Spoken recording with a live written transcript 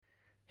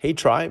Hey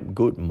Tribe,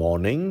 good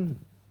morning.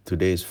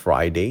 Today is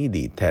Friday,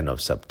 the 10th of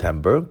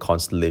September.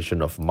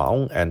 Constellation of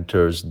Maung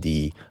enters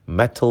the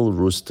Metal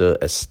Rooster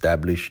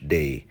established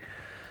day.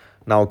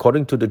 Now,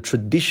 according to the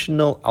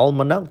traditional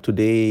almanac,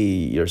 today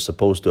you're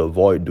supposed to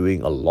avoid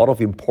doing a lot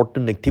of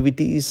important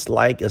activities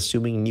like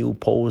assuming new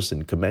posts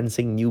and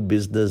commencing new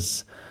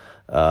business,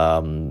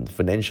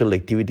 financial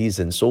activities,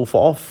 and so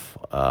forth.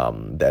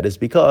 That is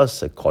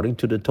because, according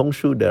to the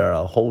Tongshu, there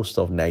are a host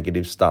of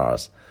negative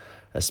stars,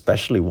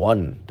 especially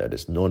one that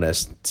is known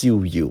as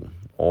Jiu Yu,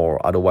 or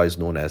otherwise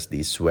known as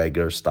the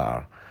Swagger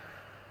Star.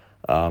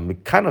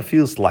 It kind of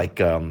feels like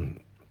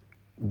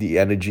the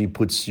energy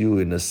puts you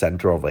in the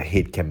center of a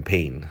hate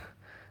campaign.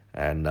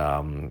 And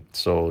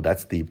so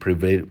that's the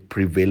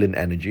prevalent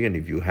energy. And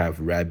if you have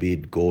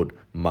rabbit, goat,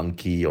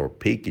 monkey, or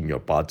pig in your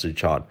parts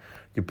chart,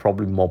 you're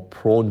probably more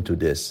prone to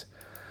this.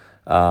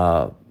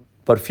 But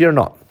fear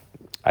not.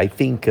 I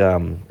think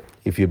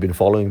if you've been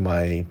following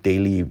my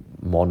daily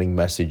morning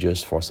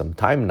messages for some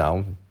time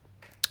now,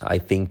 I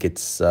think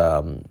it's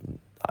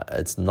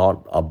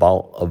not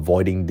about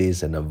avoiding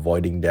this and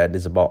avoiding that.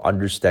 It's about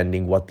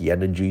understanding what the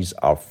energies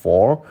are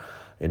for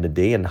in the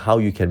day and how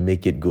you can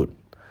make it good.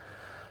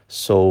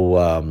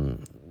 So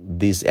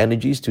these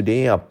energies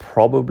today are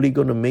probably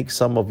going to make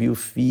some of you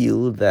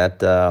feel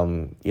that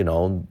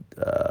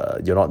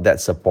you're not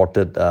that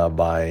supported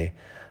by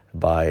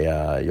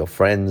your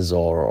friends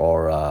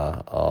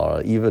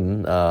or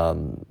even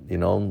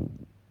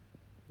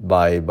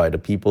by the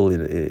people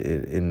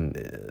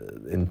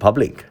in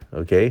public.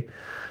 Okay.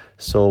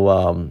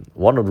 So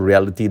one of the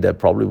reality that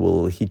probably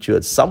will hit you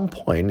at some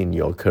point in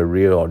your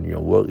career or in your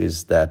work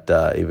is that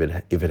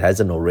if it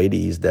hasn't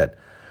already, is that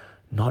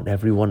not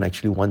everyone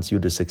actually wants you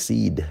to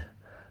succeed.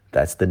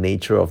 That's the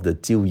nature of the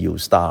Jiu Yu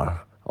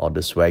star or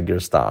the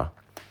Swagger star.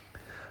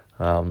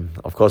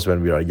 Of course,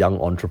 when we are young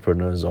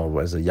entrepreneurs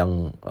or as a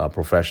young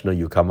professional,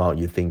 you come out,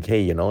 you think,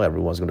 hey,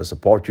 everyone's going to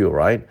support you,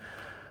 right?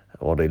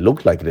 Or they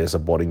look like they're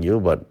supporting you,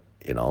 but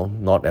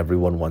not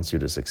everyone wants you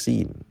to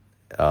succeed.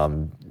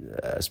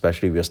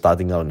 Especially if you're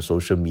starting out in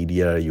social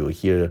media, you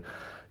hear,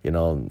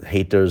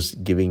 haters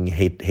giving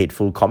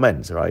hateful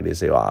comments, right? They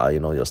say,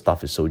 your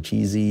stuff is so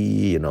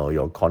cheesy,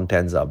 your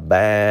contents are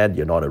bad,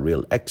 you're not a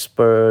real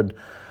expert.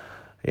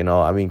 Come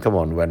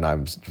on, when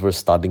I'm first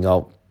starting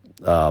out,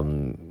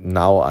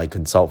 now I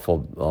consult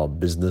for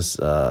business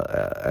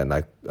and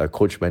I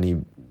coach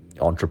many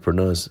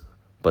entrepreneurs,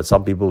 but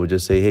some people would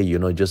just say, hey,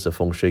 just a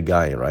feng shui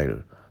guy, right?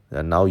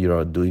 And now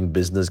you're doing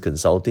business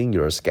consulting,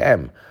 you're a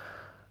scam.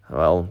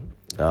 Well,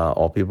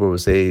 or people will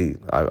say,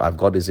 I've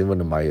got this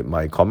even in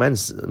my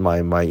comments,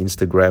 my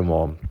Instagram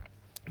or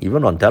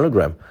even on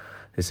Telegram.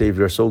 They say, if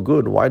you're so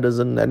good, why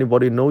doesn't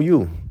anybody know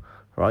you?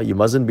 Right? You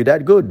mustn't be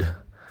that good.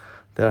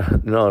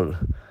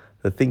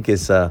 The thing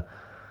is,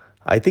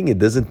 I think it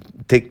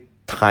doesn't take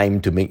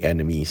time to make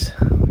enemies.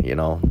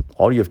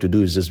 All you have to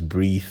do is just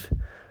breathe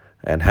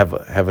and have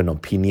an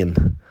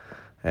opinion.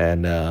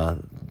 And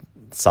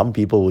some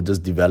people will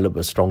just develop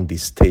a strong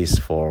distaste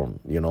for,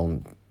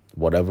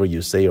 whatever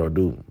you say or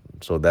do.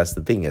 So that's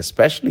the thing,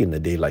 especially in a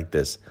day like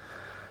this.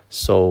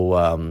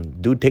 So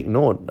do take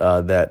note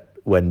that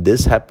when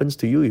this happens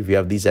to you, if you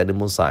have these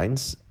animal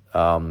signs,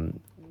 don't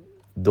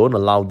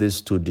allow this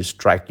to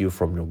distract you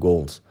from your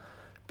goals,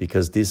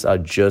 because these are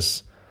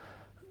just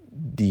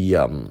the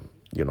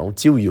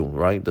Jiu Yu,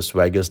 right? The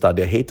Swagger star,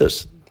 they're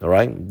haters, all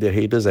right? They're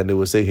haters and they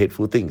will say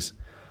hateful things.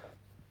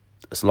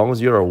 As long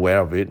as you're aware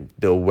of it,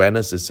 the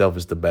awareness itself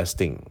is the best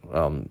thing,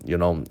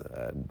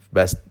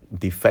 best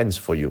defense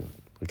for you,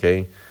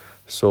 okay?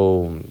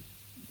 So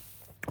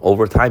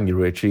over time,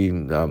 you actually,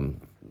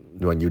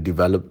 when you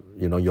develop,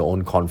 your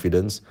own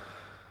confidence,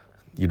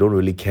 you don't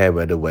really care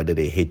whether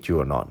they hate you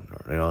or not,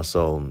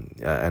 So,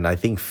 and I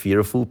think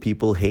fearful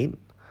people hate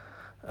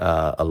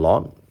a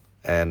lot.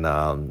 And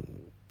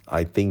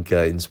I think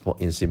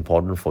it's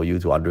important for you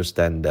to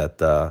understand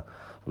that a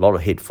lot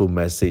of hateful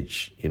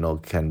message,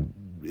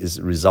 is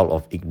a result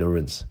of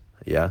ignorance.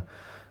 Yeah.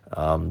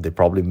 They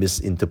probably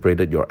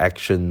misinterpreted your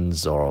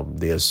actions or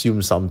they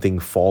assume something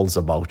false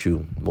about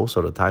you. Most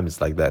of the time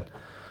it's like that.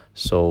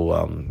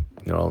 So,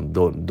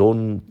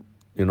 don't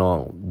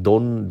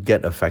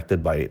get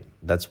affected by it.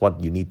 That's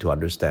what you need to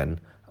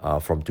understand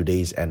from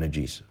today's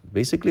energies.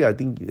 Basically, I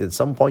think at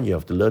some point you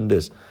have to learn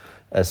this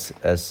as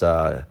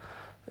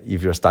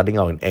if you're starting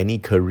out in any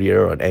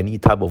career or any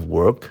type of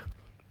work,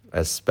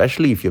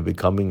 especially if you're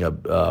becoming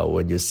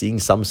when you're seeing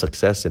some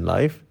success in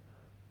life,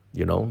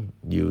 you're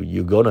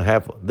going to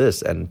have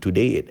this. And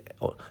today,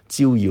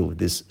 Jiu Yu,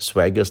 this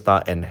Swagger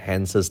star,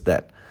 enhances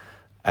that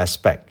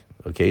aspect.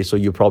 Okay, so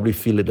you probably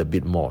feel it a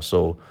bit more.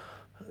 So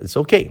it's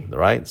okay,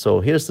 right? So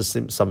here's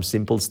some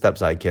simple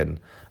steps I can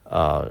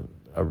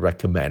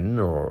recommend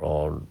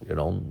or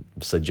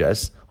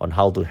suggest on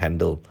how to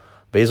handle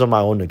based on my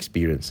own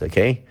experience.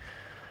 Okay,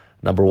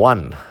 number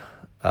one,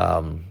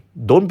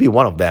 don't be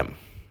one of them.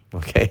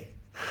 Okay.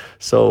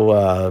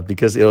 So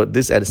because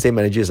this same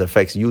energies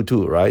affects you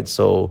too, right?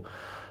 So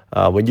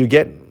when you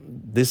get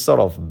this sort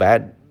of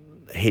bad,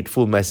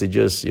 hateful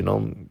messages,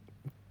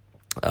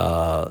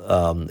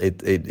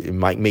 it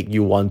might make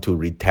you want to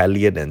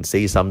retaliate and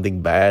say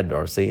something bad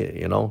or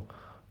say,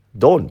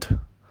 don't,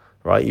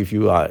 right? If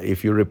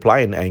you reply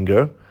in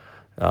anger,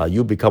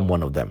 you become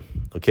one of them.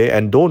 Okay,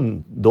 and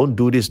don't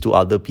do this to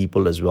other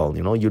people as well.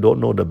 You don't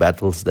know the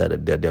battles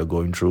that they're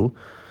going through.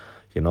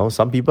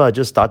 Some people are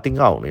just starting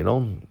out.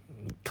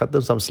 Cut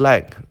them some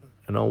slack.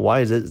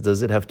 Why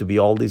does it have to be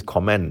all these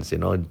comments?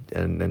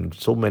 And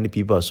so many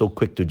people are so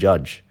quick to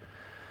judge.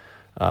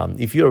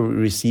 If you're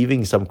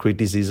receiving some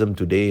criticism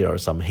today or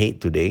some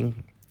hate today,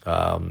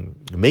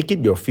 make it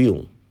your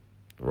fuel,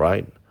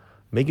 right?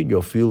 Make it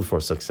your fuel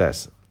for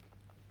success,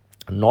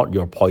 not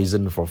your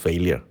poison for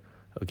failure.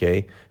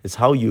 Okay, it's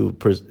how you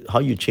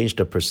change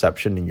the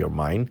perception in your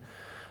mind.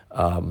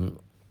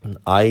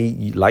 I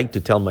like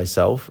to tell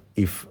myself,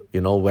 if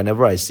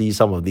whenever I see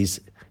some of these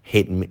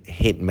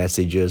hate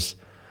messages,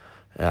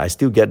 I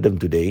still get them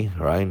today,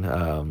 right?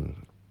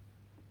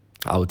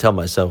 I will tell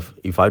myself,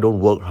 if I don't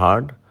work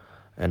hard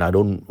and I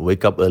don't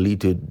wake up early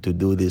to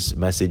do these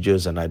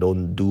messages, and I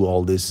don't do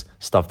all this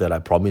stuff that I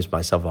promised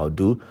myself I'll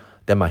do,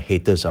 then my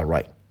haters are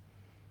right.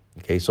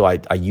 Okay, so I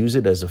use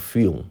it as a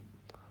fuel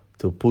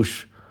to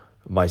push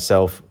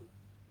myself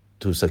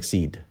to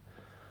succeed.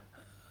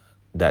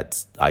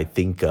 That's, I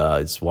think,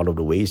 it's one of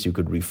the ways you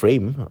could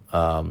reframe.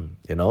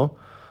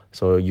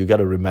 So you got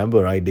to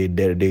remember, right?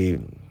 They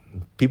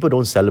people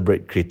don't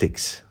celebrate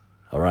critics.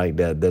 All right,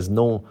 there's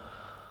no,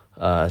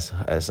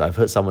 as I've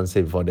heard someone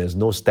say before, there's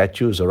no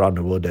statues around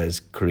the world that is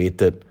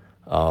created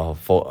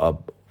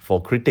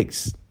for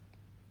critics.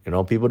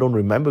 People don't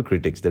remember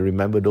critics. They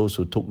remember those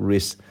who took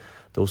risks,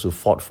 those who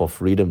fought for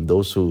freedom,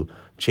 those who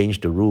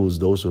changed the rules,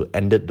 those who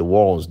ended the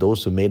wars,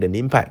 those who made an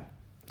impact.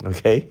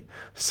 Okay,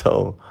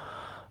 so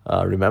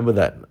remember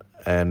that.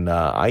 And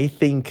I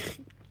think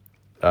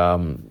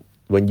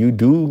when you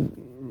do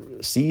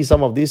see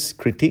some of these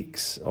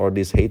critiques or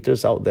these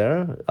haters out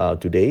there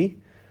today,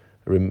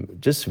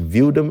 just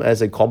view them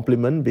as a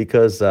compliment,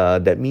 because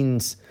that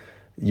means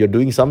you're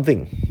doing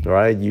something,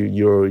 right?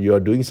 You're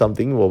doing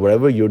something, or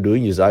whatever you're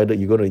doing is either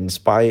you're going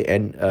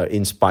to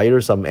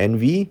inspire some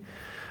envy,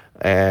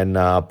 and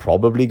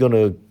probably going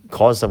to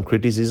cause some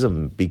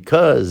criticism,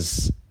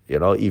 because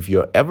if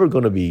you're ever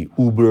going to be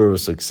uber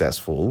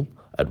successful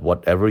at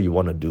whatever you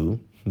want to do,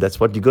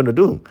 that's what you're going to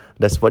do.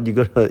 That's what you're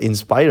going to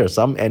inspire,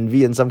 some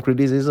envy and some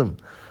criticism,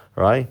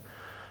 right?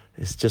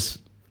 It's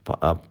just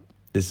part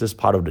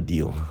of the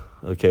deal.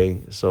 Okay,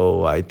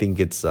 so I think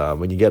it's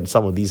when you get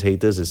some of these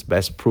haters, it's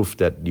best proof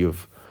that you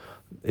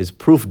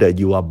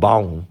are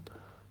bound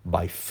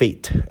by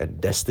fate and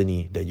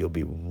destiny, that you'll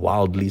be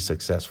wildly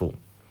successful.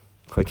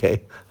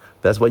 Okay,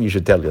 that's what you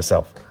should tell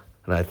yourself.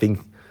 And I think,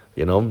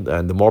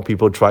 and the more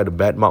people try to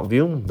badmouth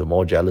you, the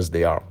more jealous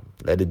they are.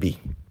 Let it be.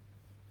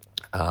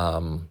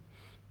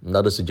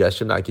 Another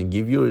suggestion I can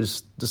give you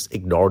is just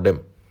ignore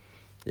them.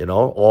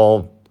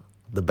 Or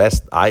the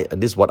best,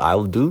 and this is what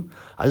I'll do,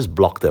 I just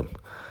block them.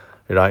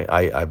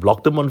 I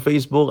block them on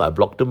Facebook, I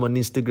block them on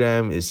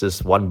Instagram. It's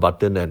just one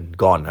button and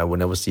gone. I will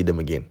never see them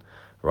again,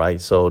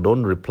 right? So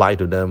don't reply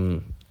to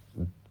them.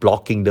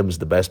 Blocking them is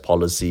the best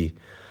policy.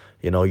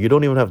 You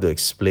don't even have to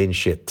explain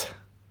shit,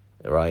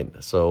 right?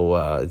 So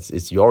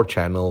it's your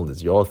channel,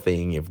 it's your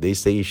thing. If they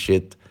say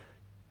shit,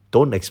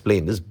 don't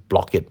explain, just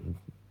block it.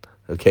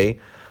 Okay,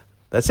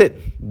 that's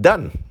it,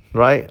 done,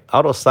 right?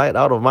 Out of sight,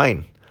 out of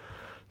mind.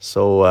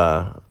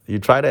 So you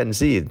try that and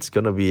see. It's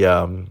gonna be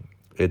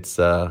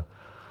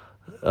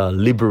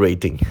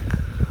liberating.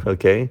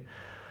 Okay.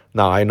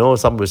 Now I know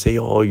some will say,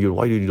 "Oh,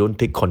 why you don't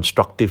take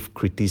constructive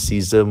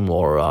criticism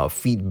or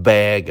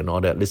feedback and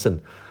all that?"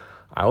 Listen,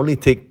 I only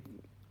take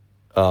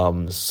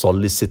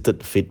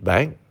solicited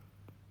feedback,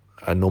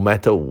 and no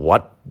matter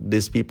what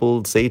these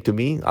people say to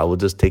me, I will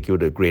just take it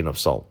with a grain of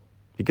salt.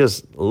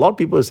 Because a lot of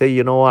people say,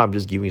 I'm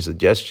just giving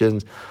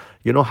suggestions.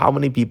 How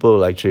many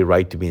people actually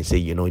write to me and say,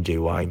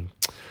 JY,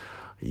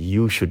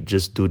 you should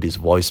just do this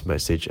voice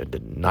message at the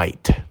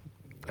night,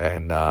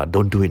 and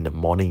don't do it in the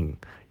morning.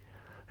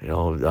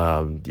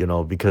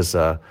 Because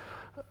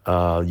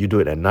you do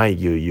it at night,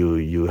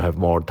 you have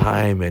more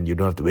time and you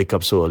don't have to wake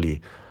up so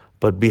early.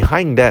 But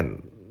behind that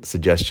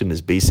suggestion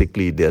is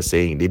basically they're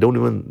saying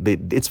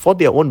it's for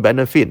their own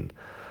benefit.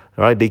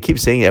 Right? They keep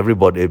saying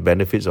everybody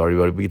benefits or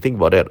everybody. We think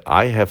about that.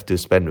 I have to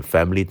spend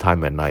family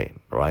time at night,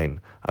 right?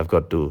 I've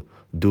got to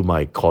do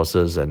my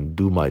courses and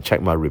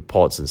check my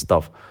reports and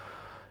stuff.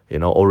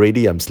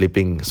 Already I'm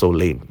sleeping so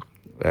late,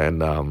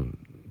 and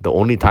the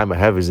only time I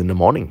have is in the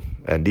morning.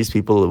 And these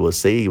people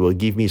will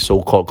give me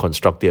so-called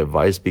constructive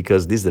advice,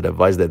 because this is the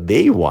advice that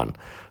they want,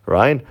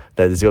 right?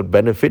 That is going to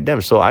benefit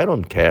them. So I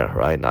don't care,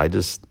 right? I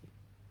just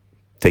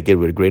take it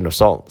with a grain of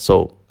salt.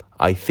 So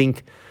I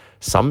think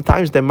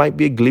sometimes there might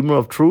be a glimmer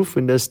of truth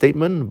in their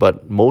statement,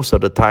 but most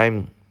of the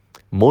time,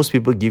 most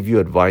people give you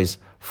advice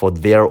for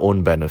their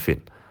own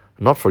benefit,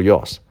 not for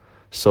yours.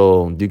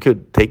 So you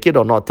could take it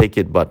or not take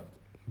it, but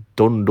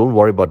don't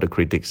worry about the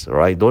critics,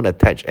 right? Don't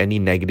attach any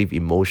negative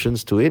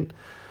emotions to it.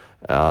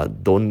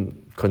 Don't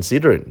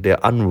consider it. They're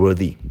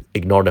unworthy.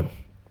 Ignore them.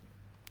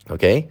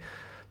 Okay?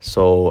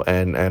 So,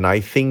 and I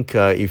think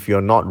if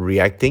you're not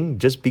reacting,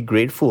 just be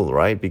grateful,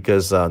 right?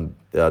 Because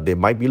they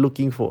might be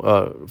looking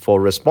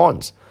for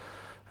response.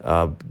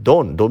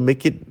 Don't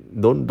make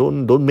it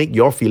don't make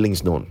your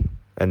feelings known.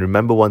 And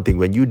remember one thing: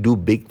 when you do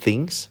big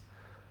things,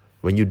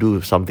 when you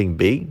do something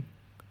big,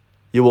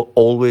 you will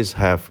always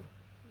have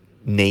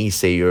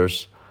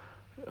naysayers,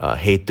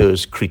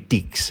 haters,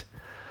 critiques,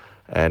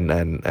 and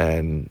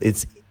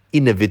it's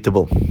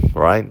inevitable,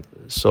 right?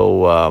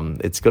 So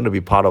it's going to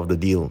be part of the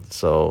deal.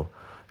 So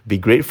be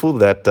grateful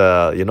that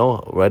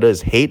whether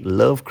it's hate,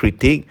 love,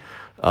 critique,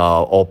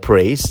 or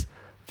praise,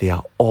 they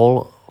are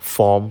all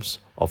forms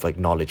of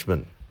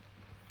acknowledgement.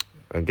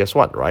 And guess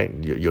what, right?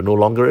 You're no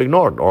longer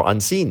ignored or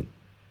unseen.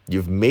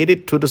 You've made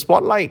it to the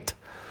spotlight.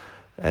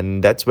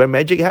 And that's where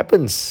magic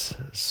happens.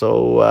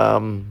 So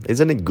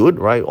isn't it good,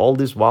 right? All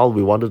this while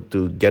we wanted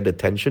to get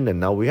attention, and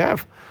now we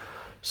have.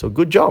 So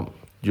good job.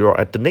 You're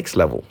at the next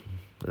level,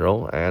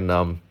 And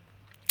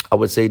I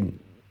would say,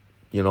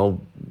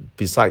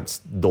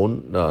 besides,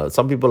 don't.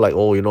 Some people like,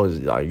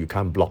 you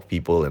can't block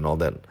people and all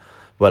that.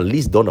 Well, at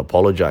least don't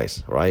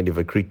apologize, right? If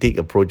a critic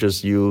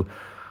approaches you,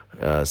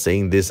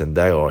 saying this and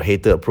that, or a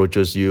hater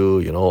approaches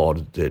you, or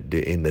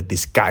in the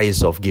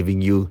disguise of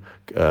giving you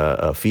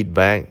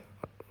feedback,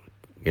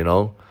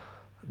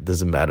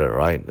 doesn't matter,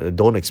 right?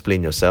 Don't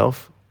explain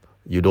yourself.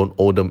 You don't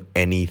owe them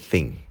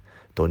anything.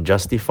 Don't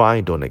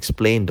justify, don't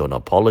explain, don't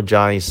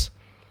apologize,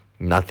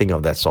 nothing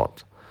of that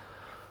sort.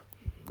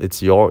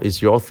 It's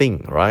your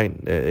thing, right?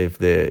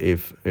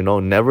 If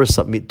never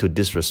submit to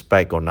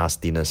disrespect or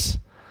nastiness.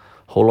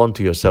 Hold on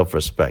to your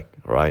self-respect,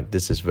 right?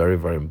 This is very,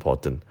 very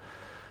important.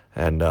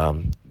 And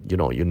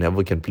you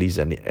never can please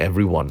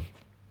everyone.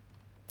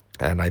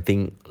 And I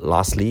think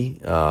lastly,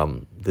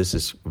 this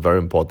is very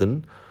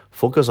important.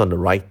 Focus on the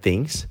right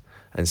things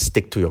and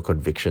stick to your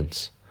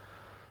convictions.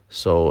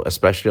 So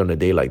especially on a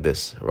day like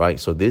this, right?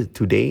 So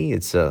today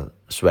it's a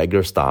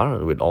Swagger Star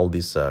with all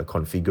this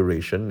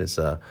configuration. It's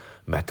a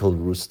metal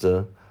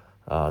rooster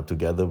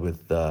together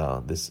with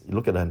this.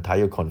 Look at the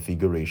entire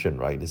configuration,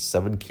 right? There's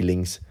 7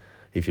 killings.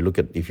 If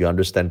you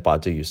understand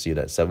Bazi, you see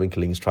that 7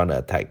 killings trying to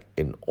attack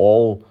in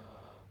all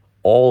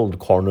the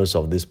corners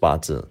of this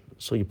Bazi.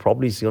 So you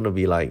probably is going to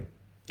be like,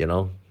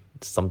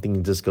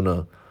 something just going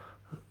to,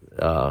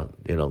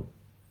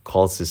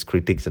 cause his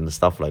critics and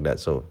stuff like that.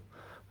 So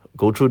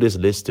go through this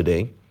list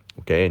today,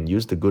 okay, and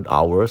use the good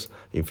hours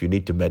if you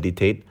need to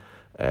meditate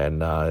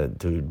and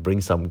to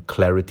bring some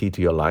clarity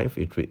to your life.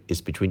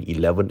 It's between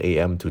 11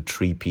 a.m. to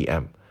 3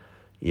 p.m.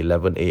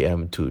 11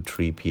 a.m. to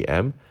 3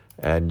 p.m.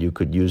 And you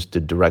could use the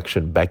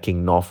direction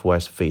backing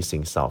northwest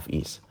facing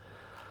southeast.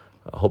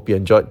 I hope you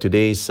enjoyed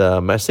today's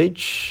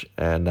message,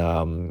 and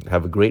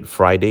have a great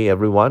Friday,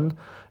 everyone.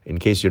 In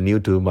case you're new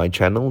to my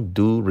channel,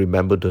 do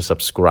remember to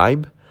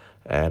subscribe,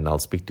 and I'll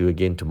speak to you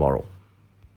again tomorrow.